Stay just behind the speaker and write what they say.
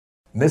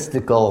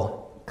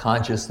mystical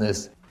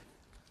consciousness.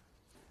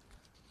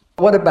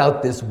 What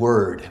about this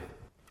word,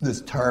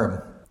 this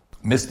term,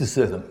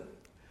 mysticism,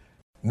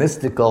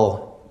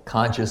 mystical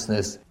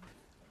consciousness?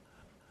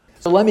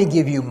 So let me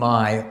give you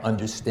my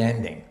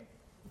understanding.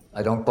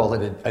 I don't call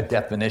it a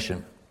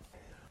definition.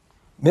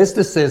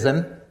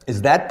 Mysticism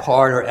is that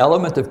part or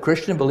element of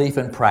Christian belief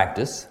and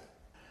practice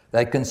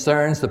that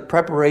concerns the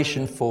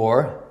preparation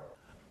for,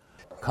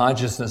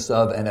 consciousness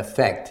of, and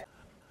effect.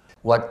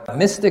 What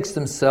mystics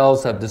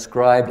themselves have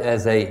described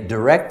as a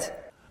direct,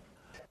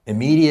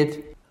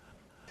 immediate,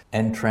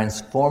 and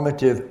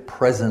transformative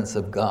presence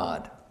of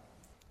God.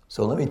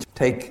 So let me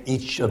take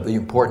each of the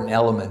important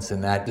elements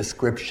in that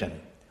description.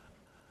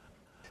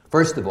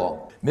 First of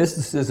all,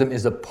 mysticism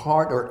is a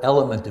part or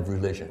element of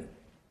religion.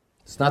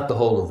 It's not the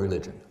whole of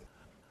religion.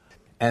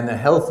 And the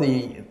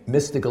healthy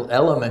mystical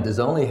element is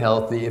only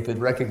healthy if it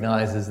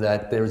recognizes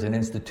that there's an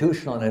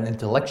institutional and an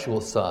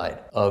intellectual side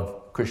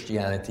of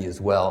Christianity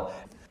as well.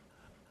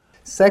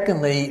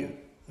 Secondly,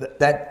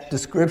 that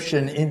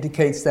description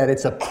indicates that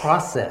it's a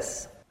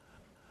process.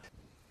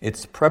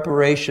 It's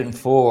preparation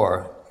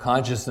for,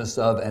 consciousness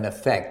of, and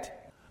effect.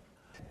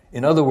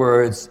 In other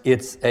words,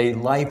 it's a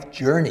life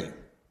journey.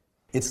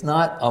 It's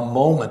not a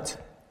moment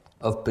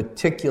of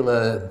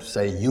particular,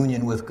 say,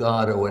 union with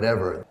God or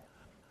whatever.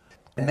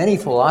 And many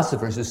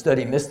philosophers who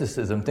study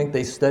mysticism think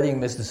they're studying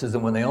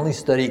mysticism when they only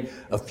study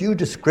a few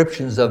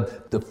descriptions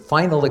of the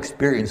final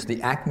experience,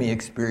 the acme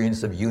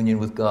experience of union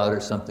with God or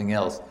something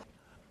else.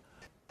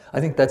 I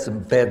think that's a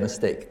bad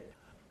mistake.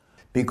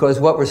 Because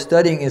what we're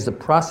studying is the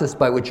process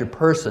by which a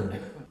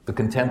person, the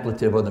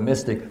contemplative or the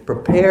mystic,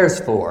 prepares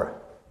for,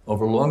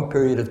 over a long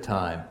period of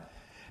time,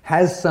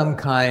 has some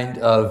kind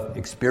of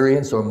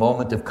experience or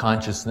moment of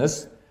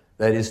consciousness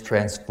that is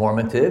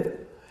transformative,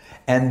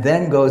 and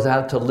then goes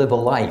out to live a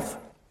life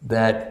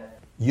that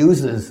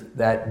uses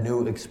that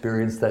new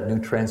experience, that new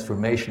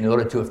transformation, in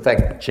order to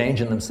effect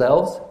change in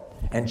themselves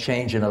and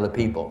change in other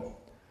people.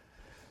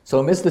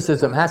 So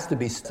mysticism has to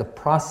be a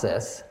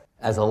process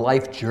as a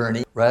life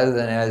journey rather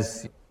than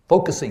as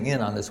focusing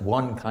in on this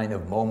one kind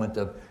of moment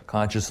of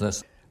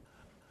consciousness.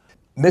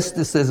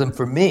 Mysticism,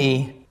 for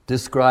me,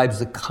 describes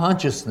the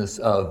consciousness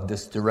of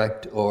this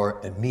direct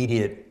or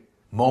immediate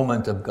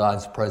moment of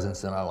God's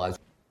presence in our lives.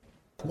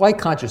 Why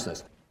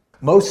consciousness?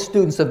 Most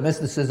students of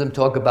mysticism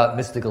talk about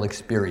mystical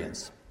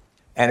experience.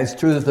 And it's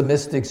true that the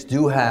mystics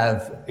do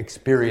have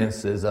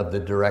experiences of the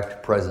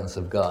direct presence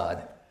of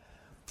God.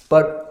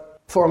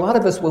 But for a lot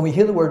of us, when we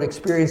hear the word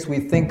experience, we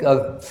think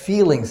of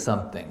feeling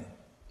something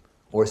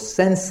or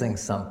sensing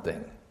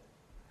something.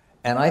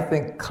 And I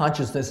think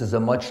consciousness is a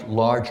much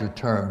larger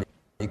term,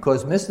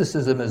 because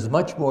mysticism is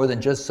much more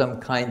than just some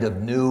kind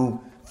of new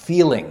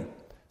feeling,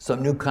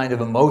 some new kind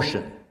of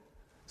emotion,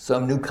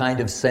 some new kind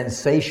of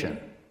sensation.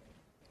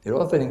 It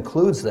often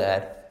includes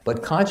that,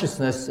 but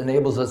consciousness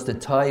enables us to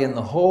tie in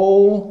the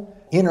whole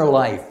inner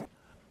life.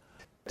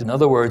 In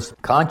other words,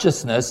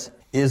 consciousness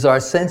is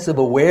our sense of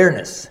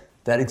awareness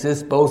that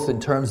exists both in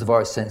terms of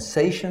our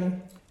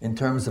sensation, in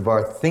terms of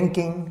our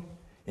thinking,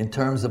 in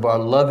terms of our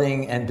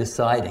loving and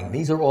deciding.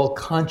 These are all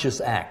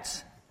conscious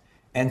acts.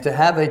 And to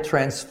have a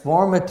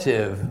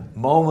transformative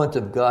moment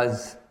of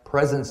God's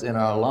presence in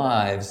our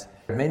lives,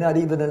 it may not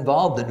even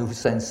involve the new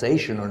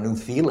sensation or new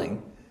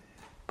feeling,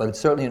 but it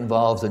certainly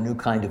involves a new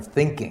kind of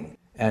thinking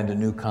and a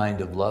new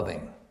kind of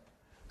loving.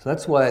 So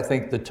that's why I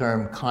think the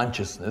term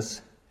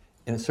consciousness,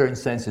 in a certain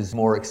sense, is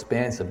more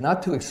expansive.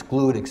 Not to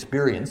exclude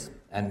experience,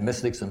 and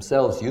mystics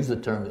themselves use the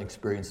term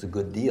experience a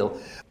good deal,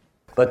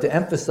 but to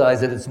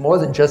emphasize that it's more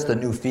than just a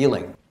new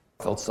feeling.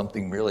 I felt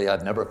something really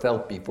I've never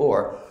felt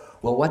before.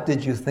 Well, what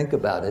did you think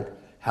about it?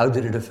 How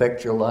did it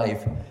affect your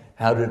life?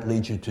 How did it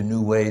lead you to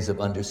new ways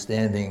of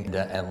understanding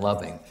and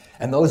loving?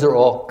 And those are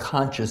all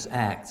conscious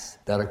acts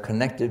that are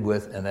connected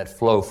with and that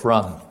flow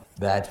from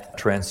that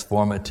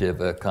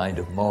transformative kind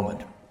of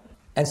moment.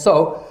 And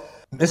so,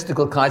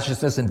 mystical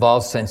consciousness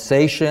involves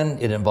sensation,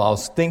 it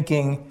involves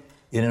thinking,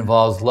 it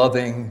involves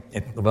loving,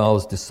 it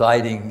involves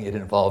deciding, it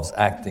involves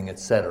acting,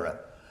 etc.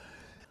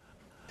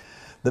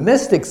 The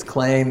mystics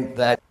claim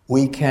that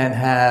we can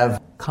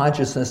have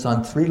consciousness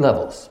on three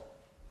levels.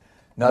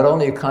 Not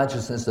only a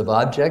consciousness of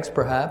objects,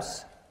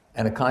 perhaps,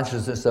 and a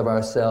consciousness of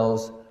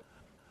ourselves,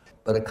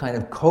 but a kind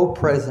of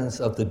co-presence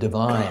of the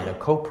divine, a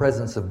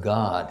co-presence of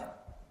God.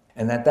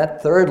 And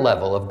that third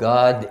level of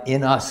God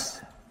in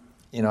us,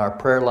 in our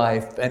prayer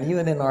life, and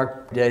even in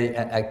our day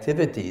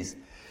activities,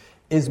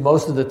 is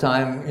most of the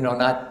time,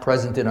 not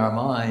present in our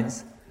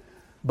minds,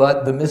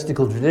 but the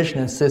mystical tradition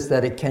insists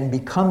that it can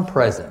become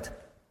present.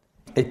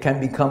 It can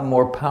become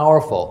more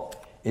powerful.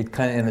 It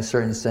can, in a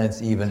certain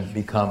sense, even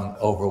become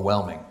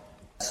overwhelming.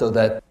 So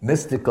that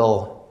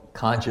mystical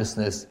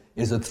consciousness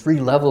is a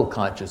three-level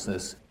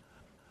consciousness.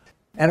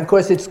 And of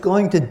course, it's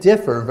going to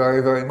differ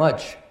very, very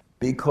much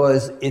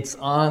because it's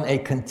on a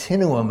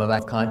continuum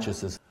of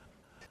consciousness.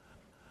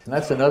 And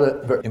that's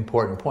another very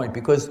important point,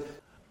 because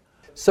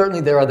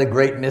certainly there are the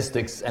great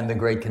mystics and the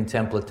great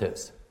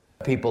contemplatives.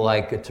 People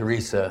like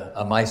Teresa,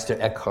 a Meister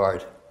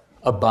Eckhart,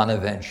 a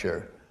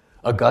Bonaventure,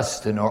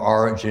 Augustine or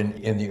Origen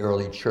in the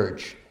early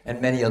church, and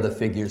many other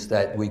figures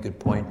that we could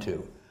point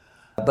to.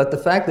 But the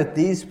fact that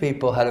these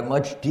people had a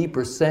much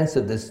deeper sense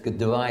of this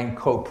divine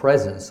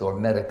co-presence or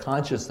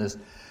meta-consciousness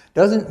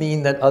doesn't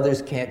mean that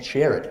others can't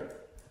share it,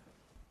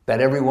 that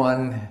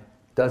everyone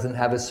doesn't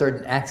have a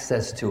certain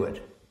access to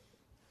it.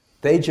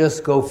 They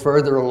just go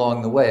further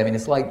along the way. I mean,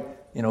 it's like,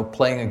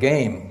 playing a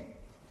game.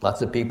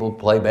 Lots of people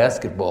play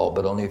basketball,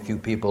 but only a few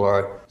people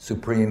are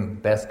supreme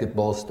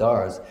basketball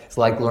stars. It's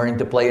like learning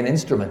to play an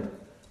instrument.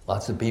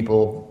 Lots of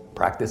people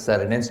practice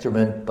at an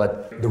instrument,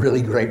 but the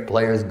really great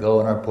players go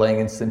and are playing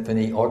in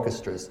symphony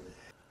orchestras.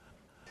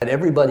 And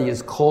everybody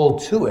is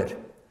called to it,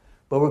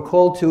 but we're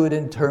called to it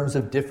in terms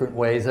of different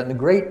ways. And the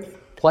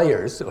great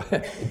players,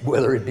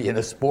 whether it be in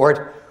a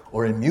sport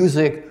or in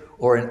music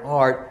or in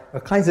art, are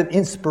kinds of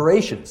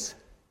inspirations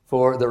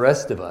for the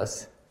rest of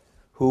us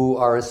who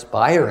are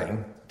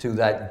aspiring to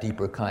that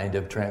deeper kind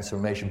of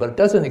transformation. But it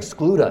doesn't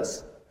exclude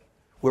us.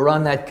 We're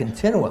on that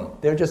continuum.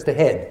 They're just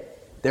ahead.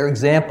 They're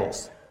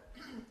examples.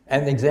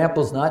 And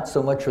examples not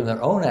so much from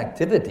their own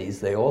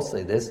activities, they all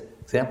say this,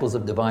 examples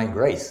of divine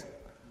grace.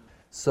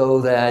 So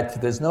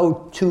that there's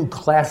no two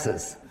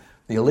classes,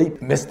 the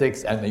elite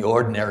mystics and the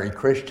ordinary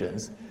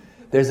Christians.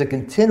 There's a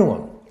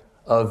continuum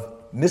of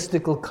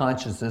mystical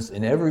consciousness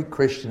in every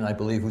Christian, I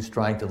believe, who's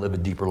trying to live a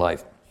deeper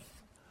life.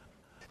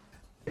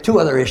 Two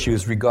other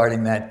issues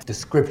regarding that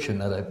description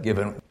that I've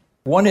given.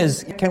 One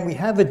is, can we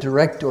have a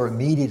direct or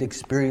immediate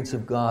experience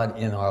of God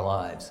in our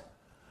lives?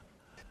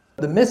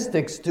 The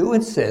mystics do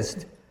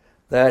insist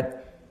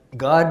that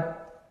God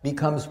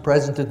becomes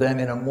present to them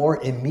in a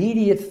more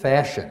immediate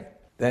fashion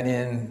than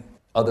in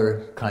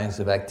other kinds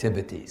of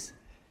activities.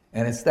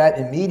 And it's that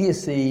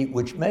immediacy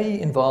which may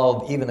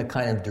involve even a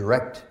kind of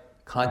direct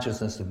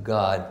consciousness of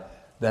God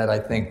that I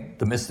think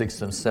the mystics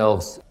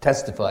themselves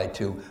testify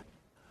to.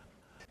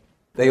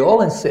 They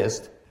all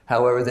insist,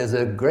 however, there's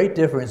a great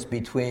difference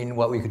between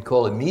what we could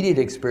call immediate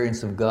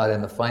experience of God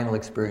and the final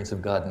experience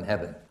of God in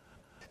heaven.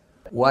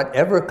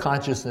 Whatever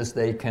consciousness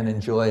they can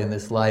enjoy in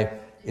this life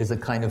is a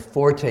kind of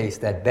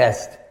foretaste at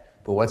best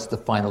for what's the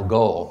final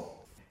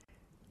goal.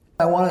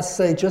 I want to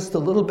say just a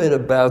little bit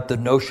about the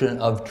notion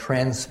of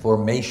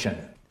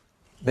transformation,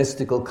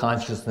 mystical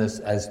consciousness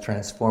as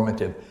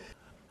transformative.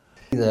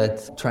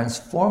 That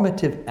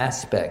transformative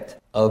aspect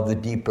of the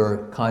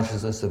deeper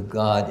consciousness of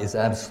God is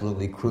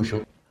absolutely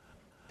crucial.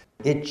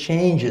 It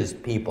changes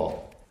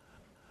people,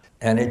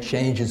 and it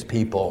changes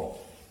people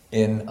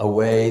in a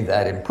way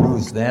that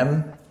improves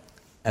them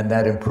and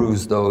that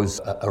improves those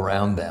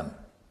around them.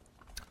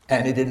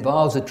 And it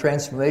involves a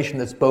transformation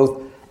that's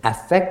both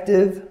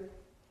affective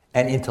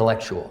and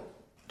intellectual,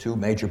 two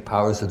major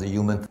powers of the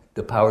human,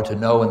 the power to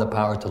know and the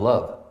power to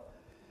love.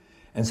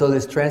 And so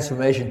this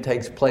transformation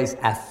takes place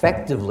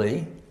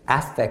affectively,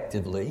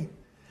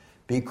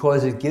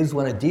 because it gives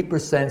one a deeper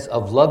sense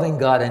of loving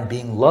God and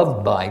being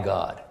loved by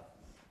God.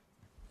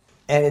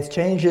 And it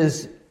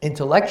changes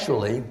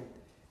intellectually,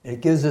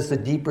 it gives us a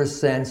deeper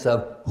sense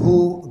of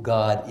who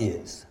God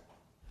is,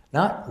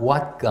 not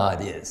what God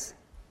is.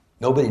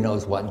 Nobody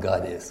knows what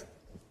God is.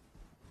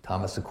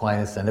 Thomas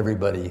Aquinas and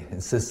everybody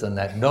insists on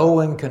that. No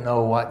one can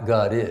know what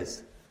God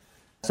is.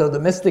 So the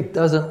mystic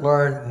doesn't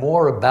learn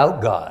more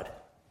about God.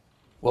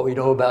 What we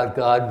know about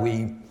God,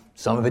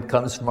 some of it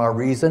comes from our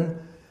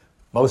reason,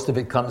 most of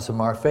it comes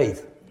from our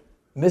faith.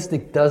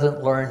 Mystic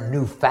doesn't learn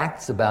new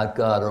facts about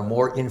God or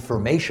more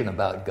information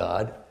about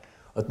God.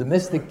 What the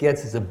mystic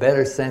gets is a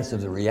better sense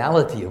of the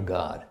reality of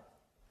God,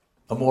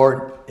 a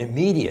more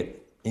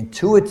immediate,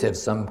 intuitive,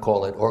 some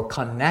call it, or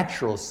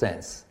connatural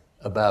sense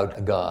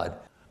about God.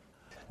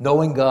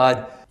 Knowing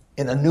God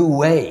in a new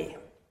way,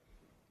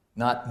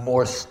 not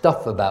more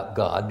stuff about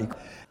God.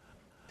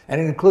 And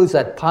it includes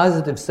that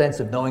positive sense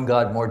of knowing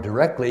God more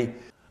directly.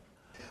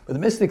 But the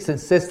mystics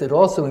insist it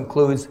also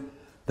includes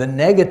the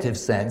negative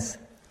sense,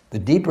 the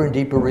deeper and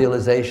deeper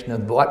realization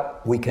of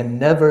what we can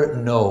never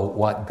know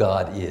what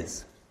God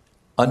is.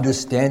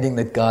 Understanding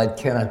that God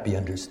cannot be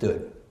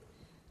understood.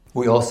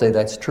 We all say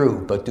that's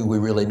true, but do we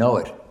really know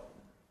it?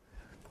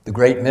 The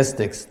great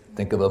mystics,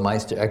 think of a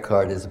Meister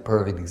Eckhart as a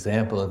perfect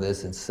example of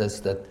this, insists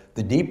that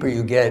the deeper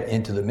you get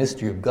into the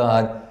mystery of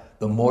God,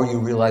 the more you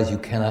realize you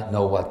cannot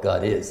know what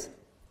God is.